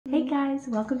guys,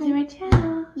 welcome to my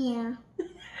channel. Yeah.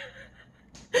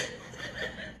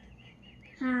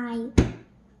 Hi.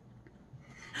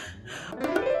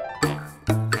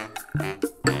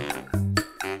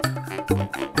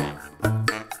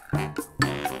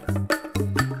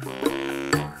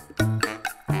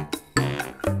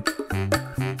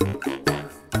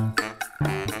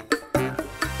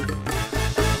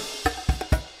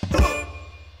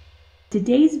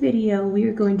 Today's video, we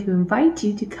are going to invite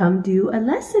you to come do a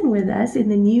lesson with us in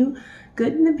the new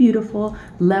Good and the Beautiful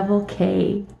Level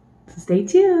K. So stay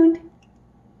tuned.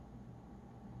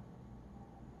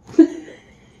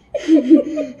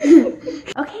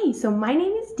 Okay, so my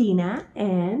name is Dina,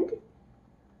 and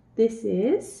this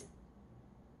is,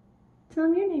 tell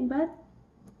him your name, bud.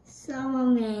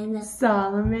 Solomon,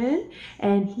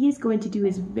 and he is going to do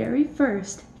his very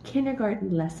first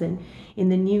kindergarten lesson in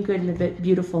the new Good and the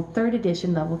Beautiful 3rd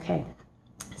edition Level K.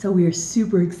 So we are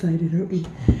super excited, aren't we?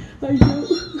 I know.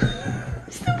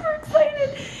 Super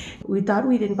excited. We thought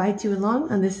we'd invite you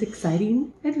along on this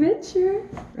exciting adventure.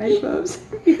 Right, Bubs?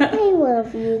 Yeah. I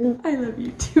love you. I love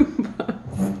you too,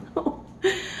 Bubs. Oh.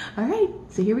 All right,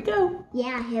 so here we go.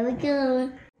 Yeah, here we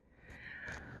go.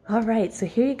 All right, so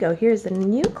here you go. Here's the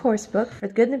new course book for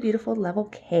Good and the Beautiful Level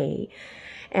K.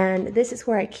 And this is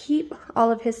where I keep all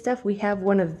of his stuff. We have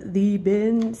one of the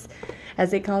bins,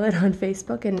 as they call it on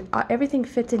Facebook, and everything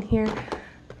fits in here.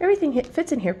 Everything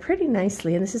fits in here pretty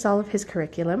nicely, and this is all of his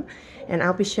curriculum. And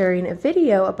I'll be sharing a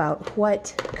video about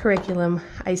what curriculum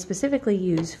I specifically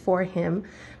use for him.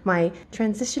 My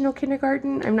transitional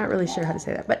kindergarten, I'm not really sure how to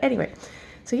say that, but anyway.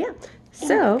 So yeah,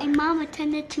 so. And Mama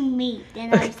turned it to me,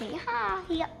 then I say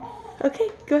hi. Okay,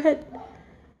 go ahead.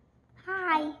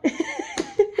 Hi.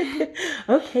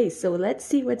 Okay, so let's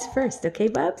see what's first, okay,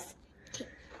 Bubs? Okay.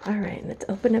 All right, let's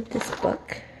open up this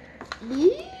book.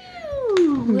 Ooh.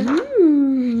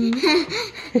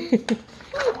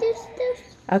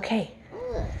 Okay,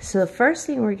 so the first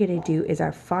thing we're going to do is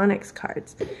our phonics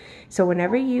cards. So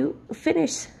whenever you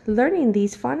finish learning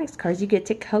these phonics cards, you get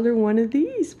to color one of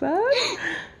these, Bubs.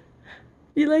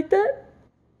 You like that?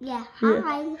 Yeah, hi.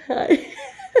 Yeah. Hi.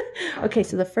 Okay,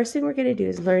 so the first thing we're going to do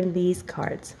is learn these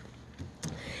cards.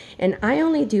 And I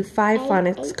only do 5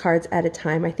 phonics cards at a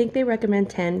time. I think they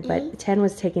recommend 10, but 10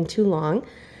 was taking too long.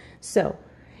 So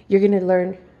you're going to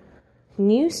learn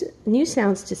new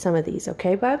sounds to some of these,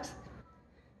 okay, Bubs?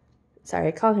 Sorry,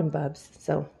 I call him Bubs,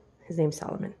 so his name's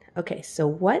Solomon. Okay, so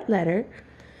what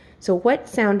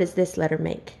sound does this letter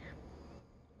make?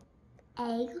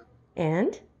 Egg.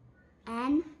 And?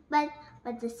 But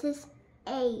this is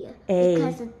A. A.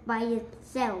 Because it's by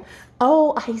itself.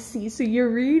 Oh, I see. So you're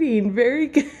reading. Very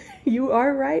good. You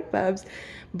are right, Bubs.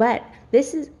 But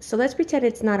this is, so let's pretend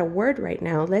it's not a word right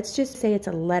now. Let's just say it's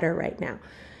a letter right now.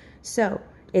 So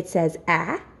it says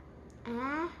A,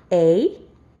 A,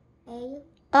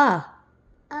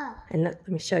 and let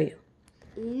me show you.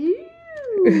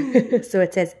 Ooh. So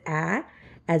it says A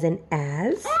as in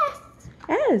as.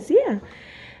 As, yeah.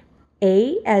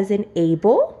 A as in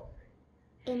able.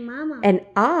 And Mama. And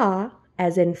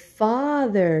as in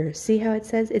father. See how it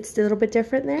says it's a little bit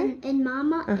different there? And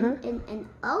Mama and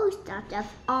O starts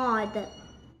off odd.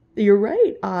 You're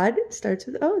right. Odd starts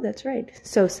with O. That's right.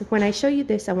 So when I show you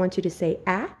this, I want you to say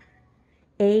A,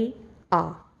 A.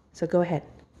 So go ahead.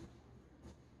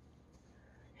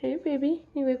 Hey, baby.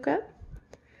 You wake up?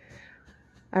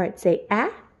 All right. Say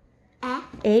A,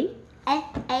 A.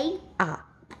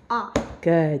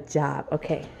 Good job.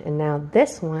 Okay. And now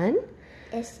this one.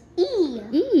 It's E.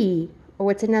 E. Or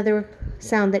what's another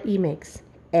sound that E makes?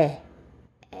 E.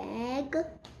 Egg.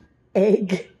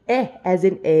 Egg. E as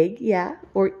in egg, yeah.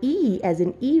 Or E as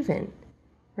in even,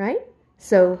 right?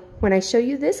 So when I show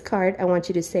you this card, I want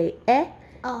you to say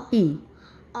E.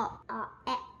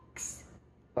 X.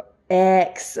 Or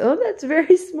X. Oh, that's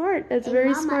very smart. That's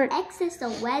very Mama, smart. X is a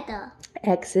letter.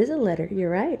 X is a letter. You're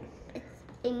right.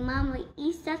 And Mama,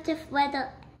 E starts with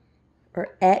letter.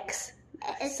 Or X.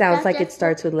 Sounds like it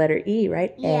starts with letter E,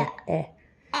 right? Yeah.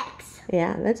 X.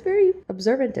 Yeah, that's very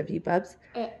observant of you, Bubs.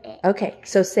 Okay,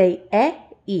 so say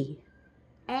E.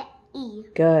 E.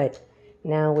 Good.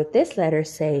 Now with this letter,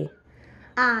 say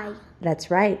I. That's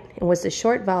right. And what's the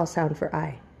short vowel sound for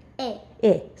I?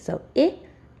 I. So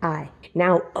I.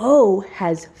 Now O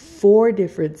has 4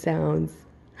 different sounds.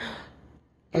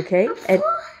 Okay? And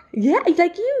yeah,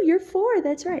 like you're 4.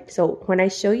 That's right. So when I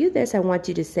show you this, I want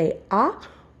you to say A,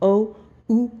 O,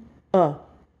 U,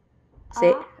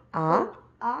 Say A,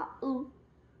 U.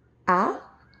 A,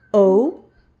 O,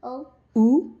 O,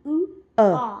 U,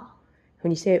 A.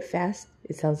 When you say it fast,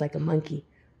 it sounds like a monkey.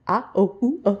 A, O,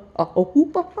 U, A, O,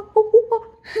 U, A, O, U,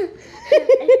 A.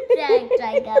 It sounds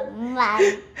like a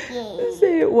monkey.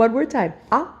 Say it one more time.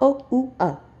 Ah, oh, ooh,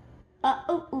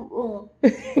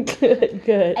 Good,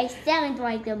 good. I sound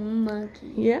like a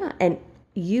monkey. Yeah, and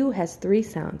U has 3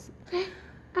 sounds.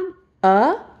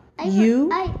 I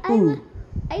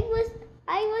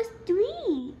was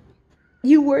 3.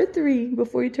 You were 3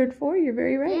 before you turned 4. You're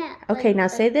very right. Yeah. Okay, now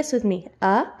say this with me.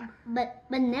 But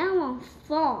now I'm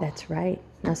 4. That's right.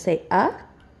 Now say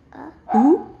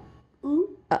Ooh.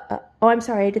 Oh, I'm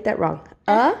sorry, I did that wrong.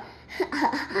 I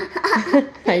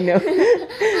know.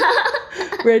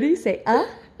 Ready? Say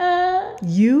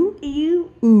you,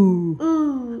 ooh.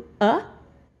 Ooh.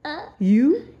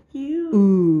 You, You.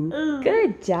 ooh.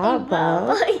 Good job,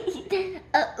 Bob.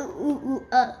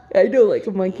 I know, like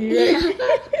a monkey, right?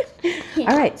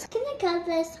 All right. Can I cut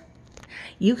this?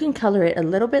 You can color it a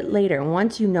little bit later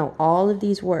once you know all of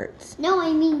these words. No,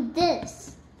 I mean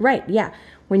this. Right, yeah.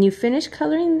 When you finish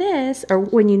coloring this, or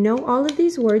when you know all of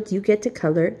these words, you get to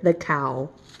color the cow.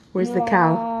 Where's the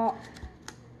cow?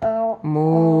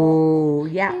 Moo.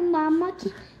 Yeah. Hey, Mama,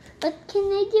 but can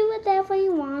I do whatever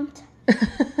you want?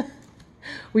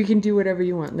 We can do whatever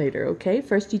you want later, okay?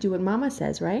 First you do what Mama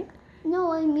says, right?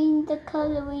 No, I mean the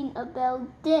coloring about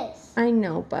this. I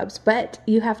know, Bubs, but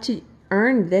you have to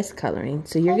earn this coloring.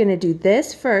 So you're going to do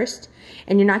this first,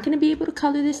 and you're not going to be able to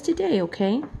color this today,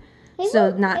 okay?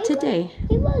 Not today.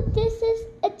 Hey, look, this is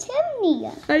a chimney.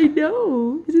 I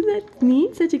know. Isn't that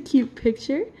neat? Such a cute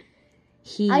picture.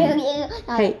 He.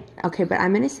 Hey, okay, but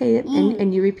I'm going to say it,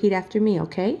 and you repeat after me,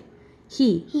 okay?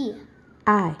 He.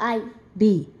 I.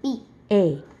 Be.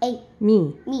 A.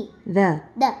 Me. The.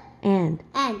 And.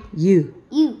 You.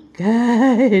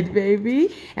 Good, baby.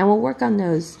 And we'll work on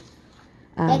those.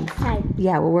 Next time.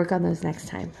 Yeah, we'll work on those next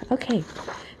time. Okay,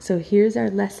 so here's our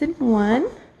lesson 1.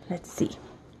 Let's see.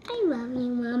 I love you,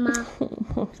 Mama.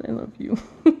 Oh, I love you.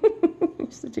 You're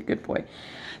such a good boy.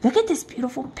 Look at this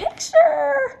beautiful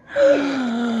picture.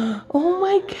 Oh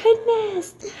my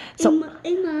goodness. So,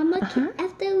 hey, Mama,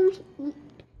 after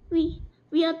we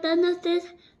are done with this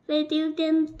video,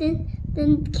 then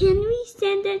can we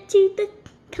send it to the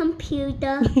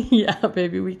computer? Yeah,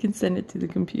 baby, we can send it to the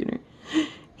computer.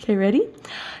 Okay, ready?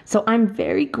 So I'm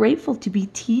very grateful to be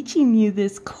teaching you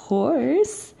this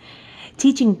course.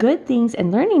 Teaching good things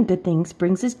and learning good things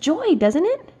brings us joy, doesn't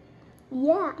it?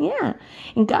 Yeah. Yeah.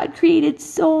 And God created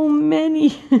so many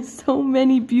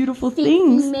beautiful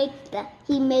things.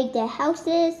 He made the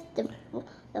houses, the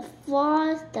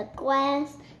floors, the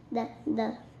glass, the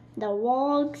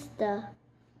walls, the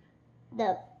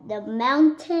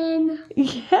mountain.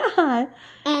 Yeah.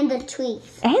 And the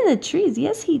trees. And the trees.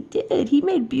 Yes, he did. He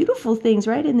made beautiful things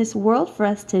right in this world for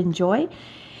us to enjoy.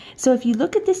 So if you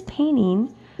look at this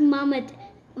painting, Mama,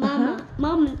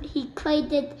 he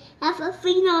created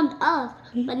everything on Earth,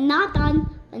 but not on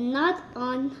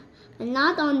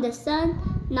the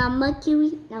sun, not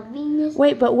Mercury, not Venus.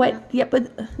 Wait, but what? Yeah, but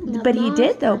he Mars,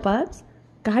 did though, Bubs.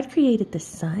 God created the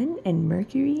sun and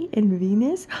Mercury and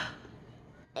Venus.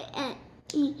 And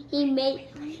he made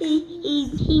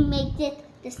it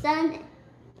the sun.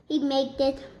 He made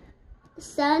it the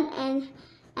sun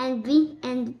and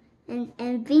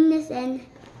Venus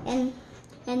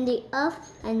and the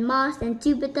Earth and Mars and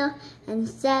Jupiter and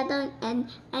Saturn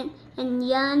and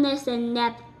Uranus and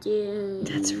Neptune.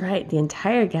 That's right, the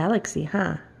entire galaxy,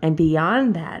 huh? And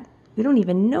beyond that, we don't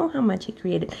even know how much he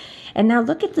created. And now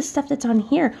look at the stuff that's on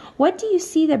here. What do you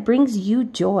see that brings you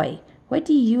joy? What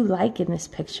do you like in this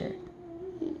picture?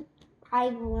 I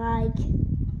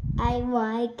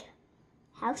like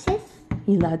houses.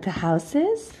 You love the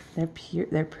houses?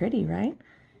 They're pretty, right?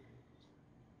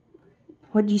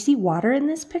 What, do you see water in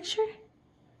this picture?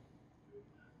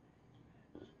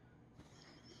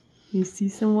 You see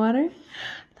some water?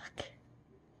 Look.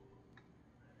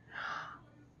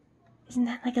 Isn't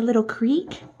that like a little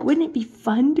creek? Wouldn't it be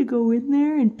fun to go in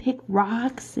there and pick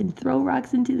rocks and throw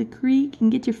rocks into the creek and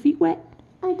get your feet wet?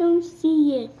 I don't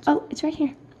see it. Oh, it's right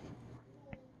here.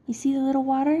 You see the little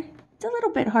water? It's a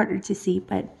little bit harder to see,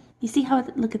 but you see how,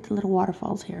 look at the little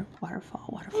waterfalls here.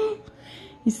 Waterfall.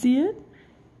 You see it?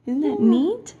 Isn't that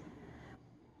neat?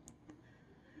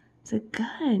 So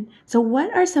good. So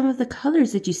what are some of the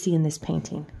colors that you see in this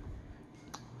painting?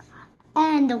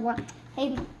 And the one.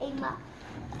 Hey,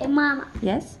 Mama.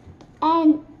 Yes?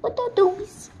 And what are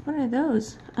those? What are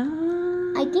those?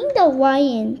 I think the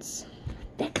lions.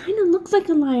 That kind of looks like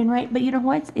a lion, right? But you know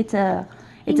what? It's a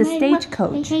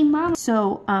stagecoach. Hey, Mama.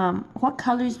 So, what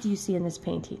colors do you see in this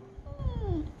painting?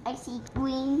 I see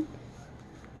green.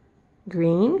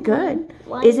 Green, good.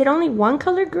 White. Is it only one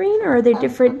color green, or are there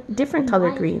different color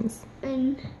white. greens?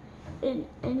 And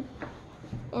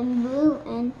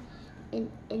blue and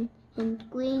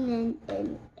green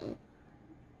and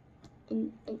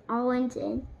orange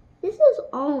and this is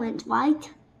orange,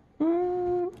 right?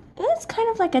 It's kind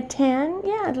of like a tan.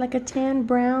 Yeah, like a tan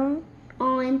brown.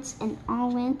 Orange and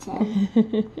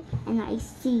and I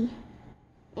see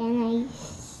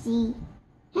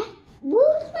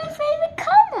blue's my favorite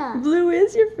color. Blue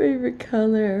is your favorite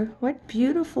color. What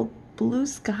beautiful blue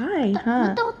sky,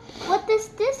 huh? What is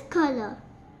this color?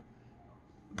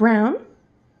 Brown?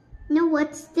 No,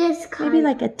 what's this color? Maybe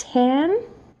like a tan?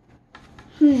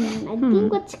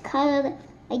 Let's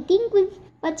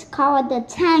call it the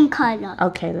tan color.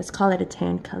 Okay, let's call it a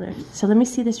tan color. So let me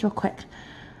see this real quick.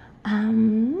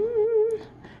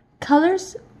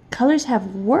 Colors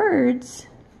have words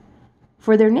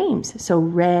for their names. So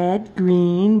red,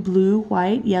 green, blue,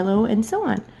 white, yellow, and so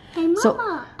on. Hey, Mama, so,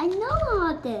 I know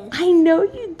all this. I know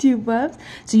you do, Bubs.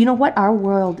 So you know what? Our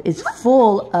world is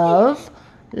full of,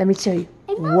 let me show you,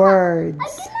 hey, Mama, words. I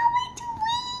cannot wait to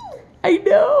read. I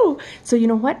know. So you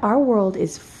know what? Our world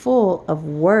is full of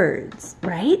words,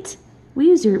 right? We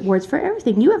use your words for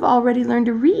everything. You have already learned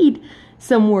to read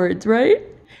some words, right?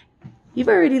 You've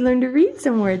already learned to read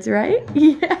some words, right?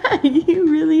 Yeah,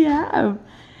 you really have.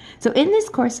 So in this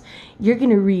course, you're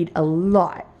going to read a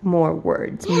lot more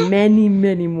words. Many,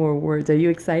 many more words. Are you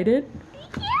excited?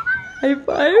 Yeah. High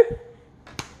five.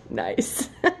 Nice.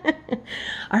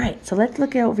 All right, so let's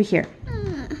look over here.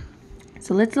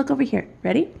 So let's look over here.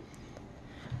 Ready?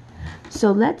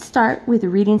 So let's start with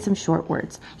reading some short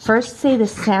words. First, say the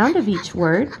sound of each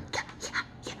word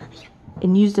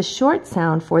and use the short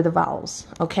sound for the vowels.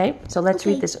 Okay? So let's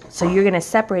read this. So you're going to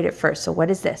separate it first. So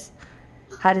what is this?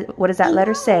 What does that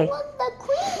letter say? The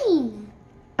queen.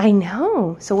 I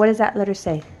know. So what does that letter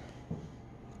say?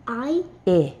 I.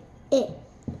 It. It.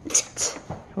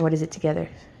 What is it together?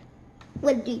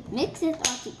 When you mix it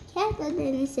all together,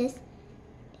 then it says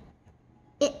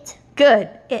it. Good.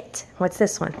 It. What's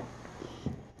this one?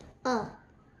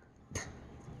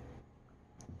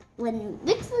 When you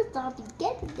mix it all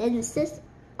together, then it says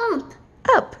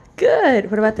Up.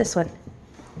 Good. What about this one?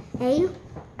 A.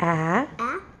 A.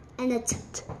 And a t.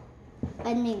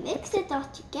 When you mix it all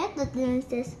together, then it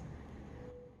says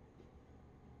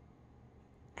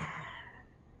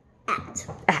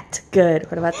At. Good.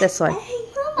 What about this one? Hey,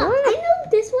 Mama, I know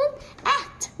this one.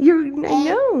 At. I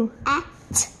know.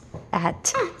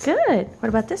 At. Good. What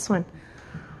about this one?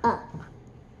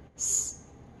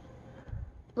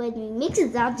 When we mix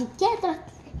it all together,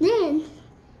 then it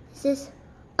says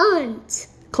aunt.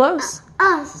 Close.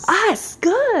 Us. Us.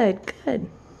 Good. Good.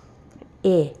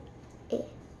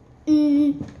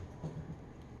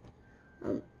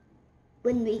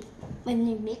 When we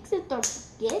mix it all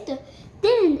together,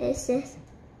 then it says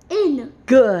in.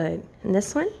 Good. And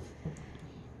this one?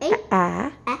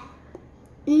 A.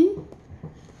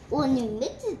 When you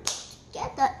mix it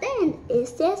together, then it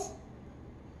says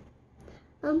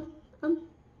And.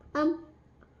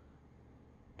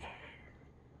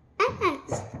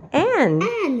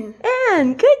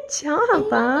 Good job,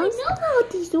 Bobs. I know all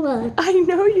these words. I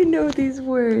know you know these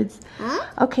words. Huh?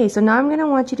 Okay, so now I'm going to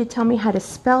want you to tell me how to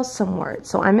spell some words.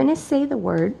 So I'm going to say the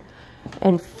word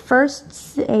and first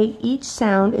say each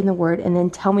sound in the word and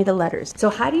then tell me the letters. So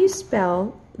how do you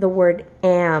spell the word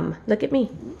am? Look at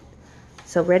me.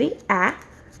 So ready? A.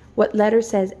 What letter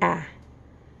says A?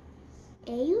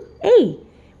 A.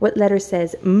 What letter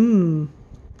says M?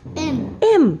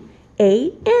 M.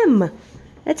 A-M.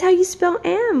 That's how you spell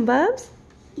am, Bubs.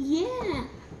 Yeah.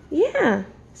 Yeah.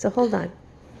 So hold on.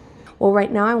 Well,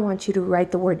 right now I want you to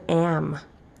write the word am.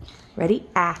 Ready?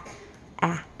 A.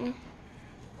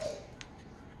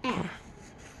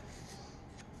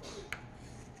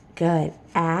 Good.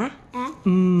 A.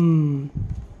 M.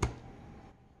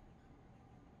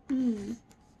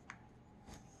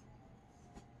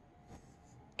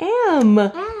 Am.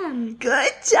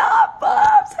 Good job,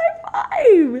 Bubs. High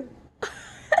five.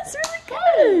 That's really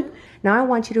good. Now I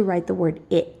want you to write the word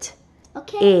it.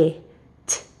 Okay.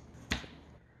 It.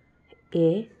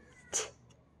 It.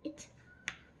 It.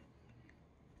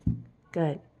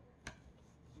 Good.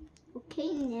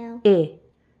 Okay, now. It.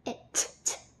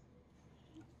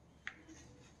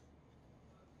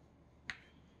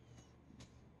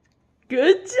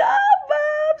 Good job,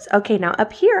 Bubs. Okay, now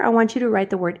up here, I want you to write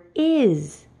the word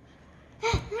is.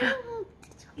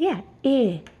 Yeah,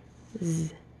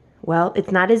 is. Well,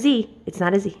 it's not a Z. It's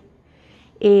not a Z.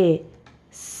 Is.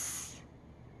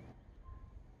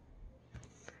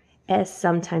 S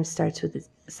sometimes starts with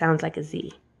sounds like a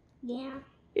Z. Yeah.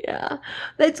 Yeah.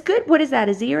 That's good. What is that,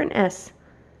 a Z or an S?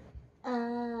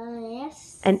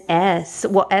 S. An S.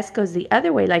 Well, S goes the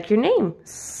other way, like your name,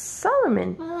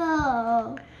 Solomon.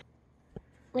 Oh.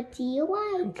 What do you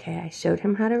like? Okay, I showed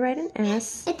him how to write an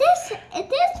S. It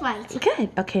is right. Good.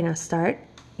 Okay, now start.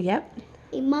 Yep.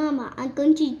 Hey, Mama, I'm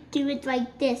going to do it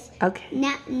like this. Okay.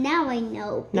 Now I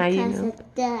know because Now you know. of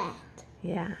that.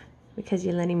 Yeah, because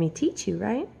you're letting me teach you,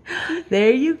 right?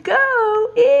 There you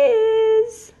go.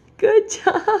 Is. Good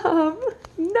job.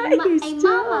 Nice Hey, job.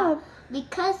 Mama,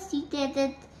 because you did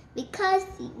it, because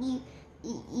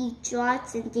you draw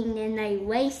something and I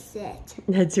erase it.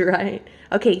 That's right.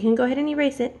 Okay, you can go ahead and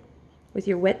erase it with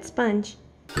your wet sponge.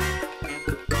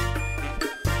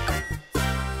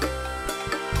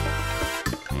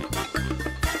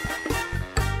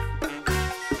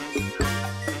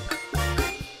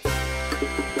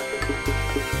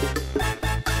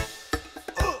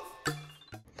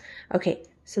 Okay,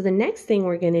 so the next thing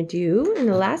we're going to do, and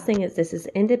the last thing is this is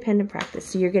independent practice.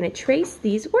 So you're going to trace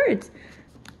these words,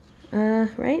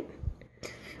 right?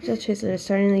 Just trace letters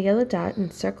starting in the yellow dot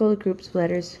and circle the groups of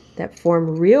letters that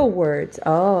form real words.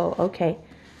 Oh, okay.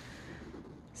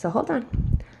 So hold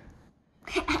on.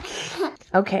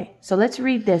 Okay, so let's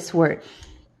read this word.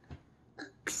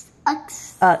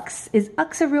 Ux. Ux. Is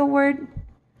ux a real word?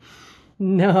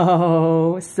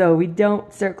 No, so we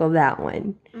don't circle that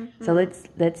one. So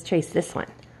let's trace this one.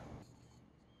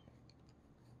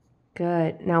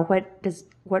 Good. Now what does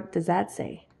that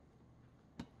say?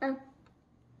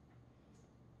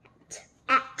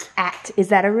 At. At. Is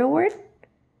that a real word?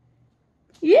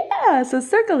 Yeah, so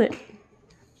circle it.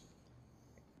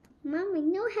 Mom, I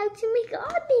know how to make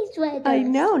all these letters. I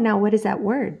know. Now what is that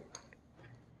word?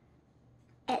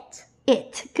 It.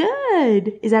 It.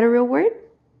 Good. Is that a real word?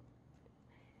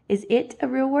 Is it a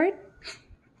real word?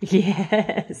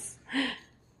 Yes.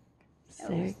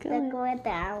 Very good. Circle it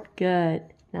out. Good.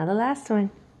 Now the last one.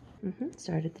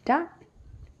 Start at the dot.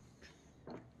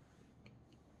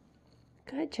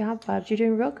 Good job, Bob. You're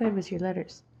doing real good with your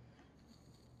letters.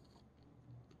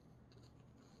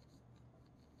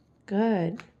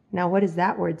 Good. Now what does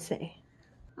that word say?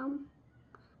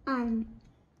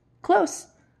 Close.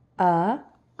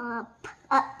 Up.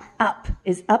 Up.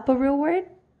 Is up a real word?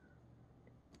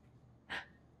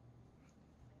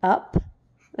 Up?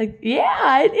 Like,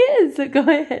 yeah, it is. So go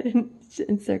ahead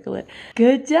and circle it.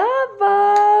 Good job,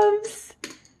 Bobs.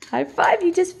 High five.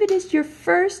 You just finished your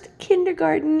first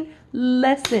kindergarten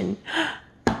lesson.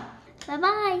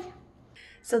 Bye-bye.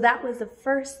 So that was the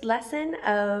first lesson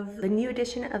of the new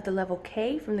edition of the Level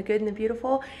K from The Good and the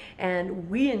Beautiful, and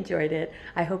we enjoyed it.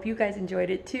 I hope you guys enjoyed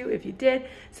it too. If you did,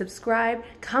 subscribe,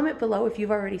 comment below if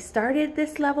you've already started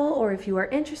this level, or if you are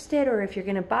interested, or if you're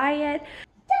gonna buy it.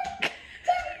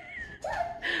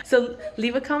 So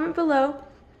leave a comment below,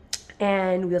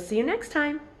 and we'll see you next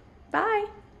time. Bye.